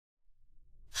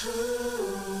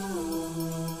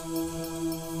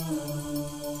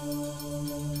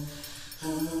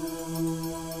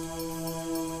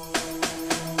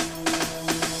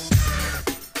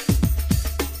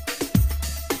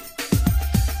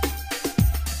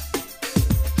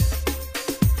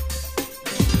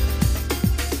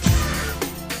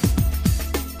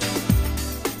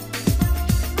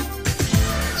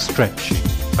Stretching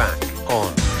back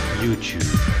on YouTube.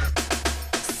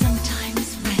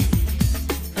 Sometimes when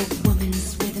a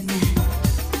woman's with a man,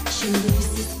 she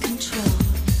loses control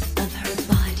of her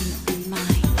body and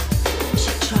mind.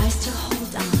 She tries to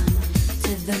hold on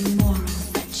to the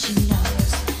morals that she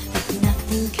knows, but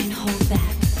nothing can hold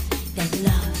back that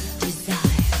love desire.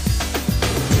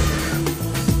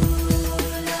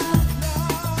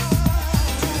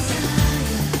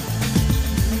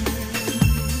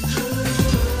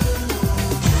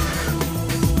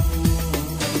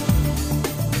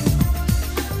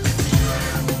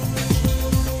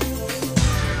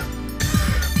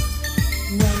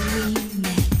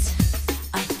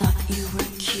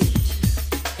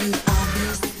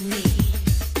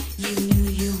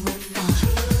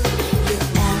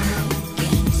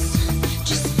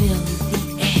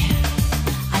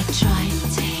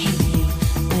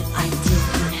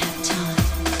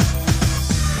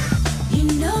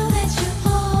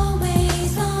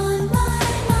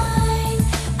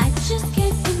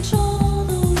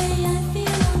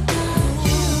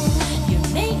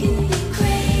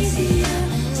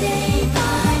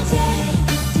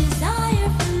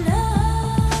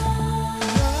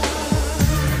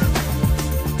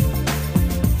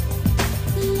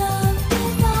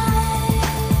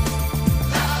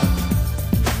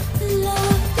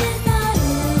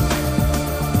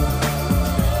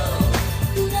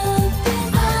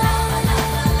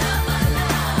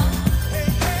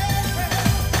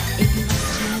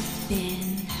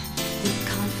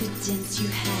 You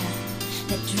had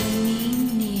that drew me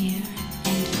near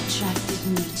and attracted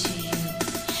me to you.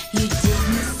 You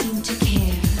didn't seem to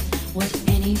care what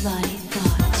anybody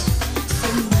thought. So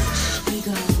much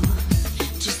ego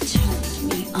just turned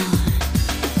me on.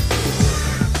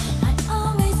 I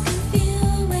always can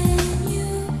feel when you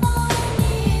are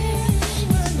near.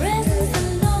 Your presence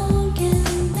alone can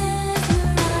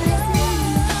mesmerize me.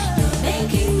 You're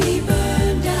making me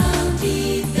burn down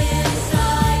deep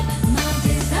inside. My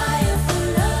desire for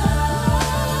love.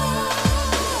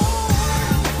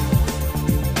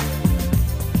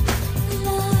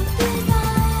 Love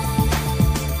desire.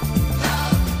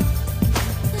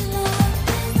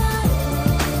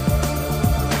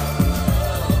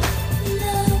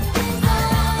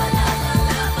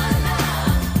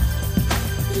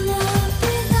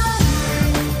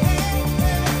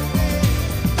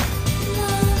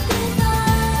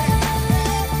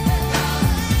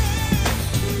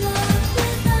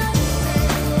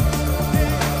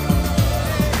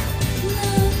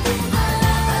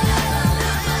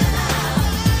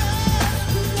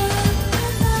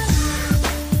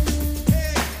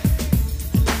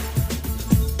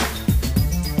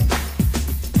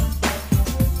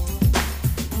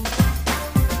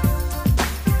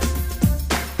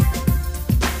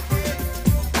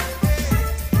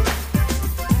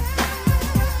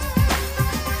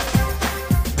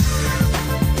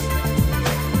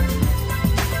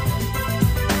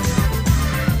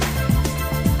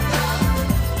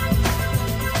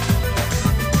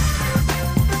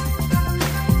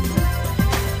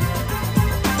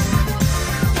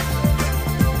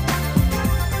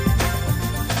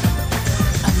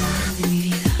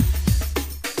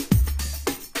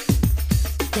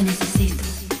 Te necesito,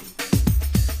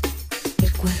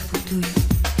 el cuerpo tuyo.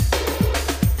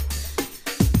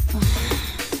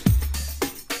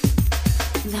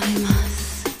 Dame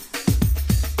más.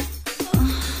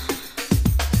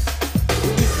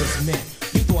 It was meant,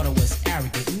 you thought it was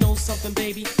arrogant. You know something,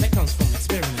 baby? That comes from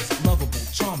experience. Lovable,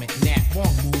 charming, in that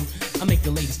wrong move. I make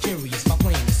the ladies curious by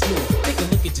playing it smooth. Take a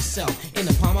look at yourself. In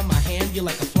the palm of my hand, you're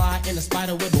like a fly in a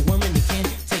spider web. A woman you can't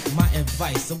take my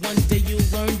advice. So one day you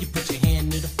learn, you put your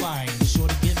hand in the fire and you're sure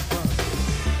to get burned.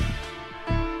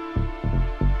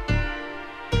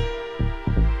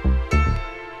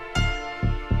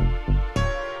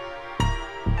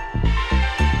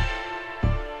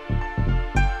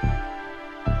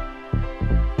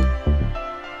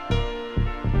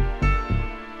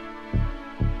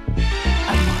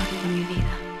 Amor de mi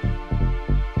vida.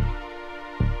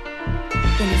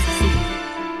 Te necesito,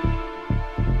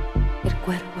 el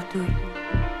cuerpo tuyo.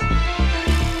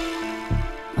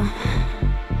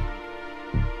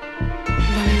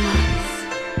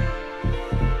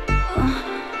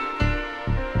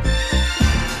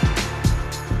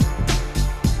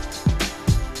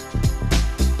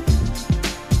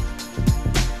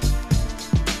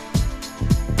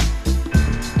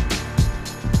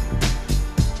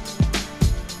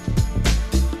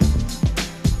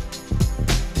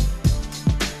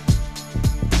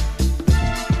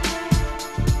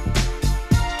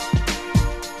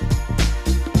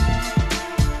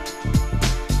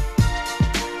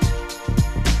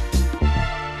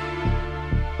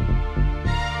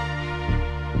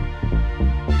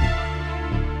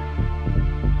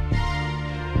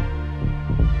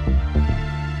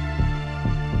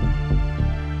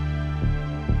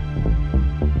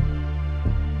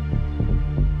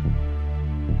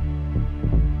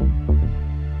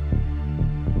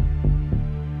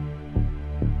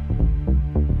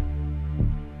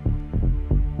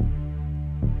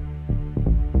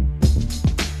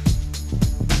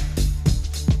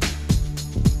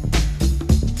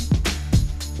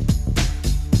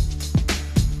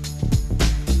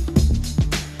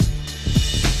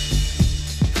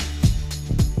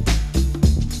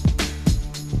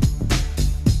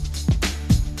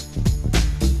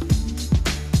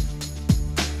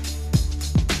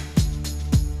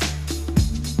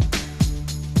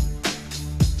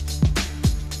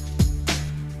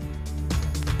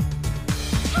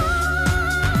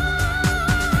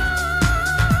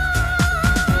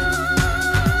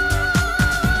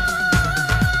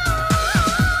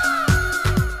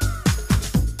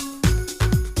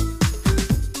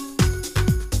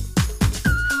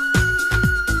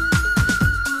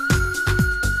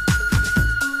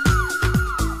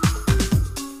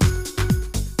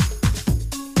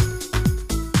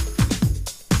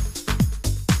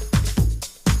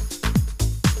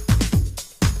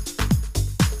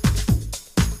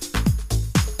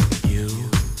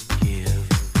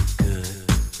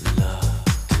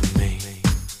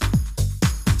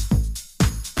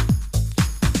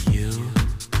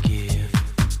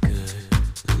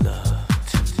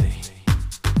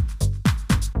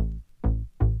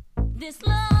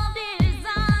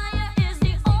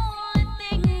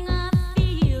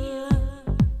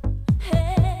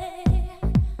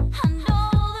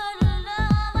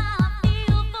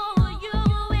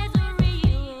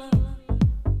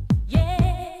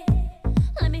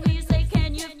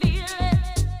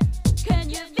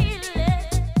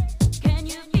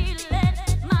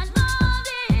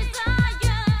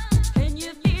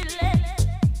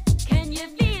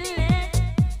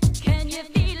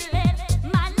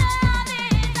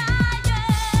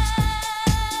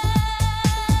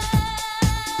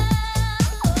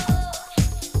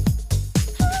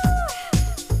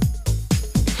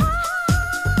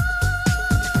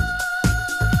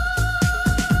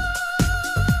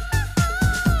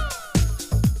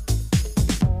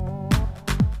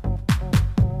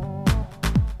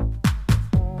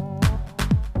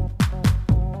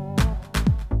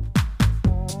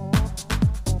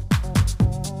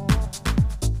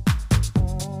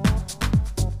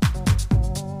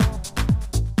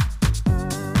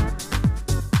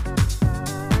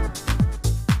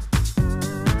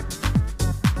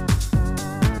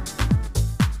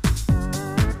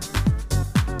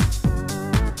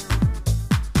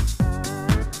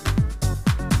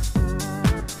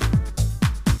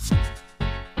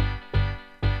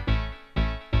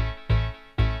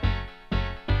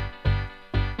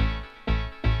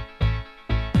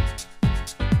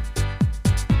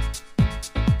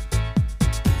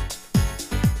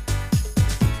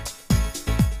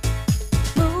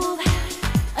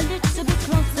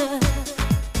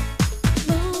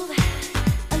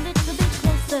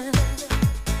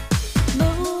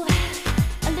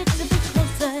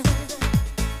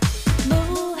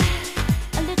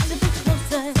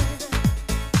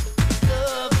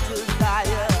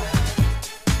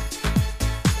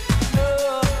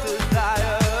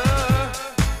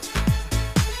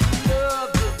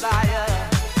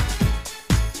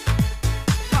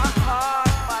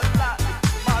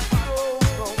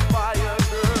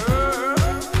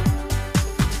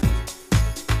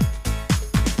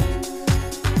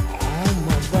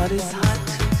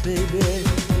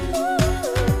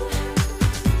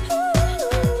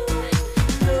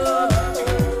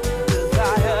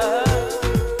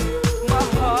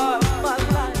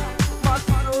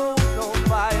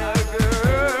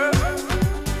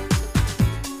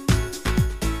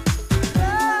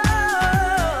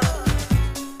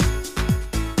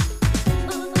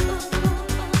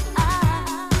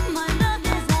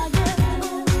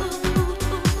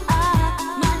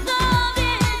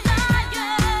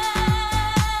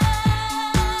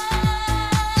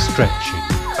 stretching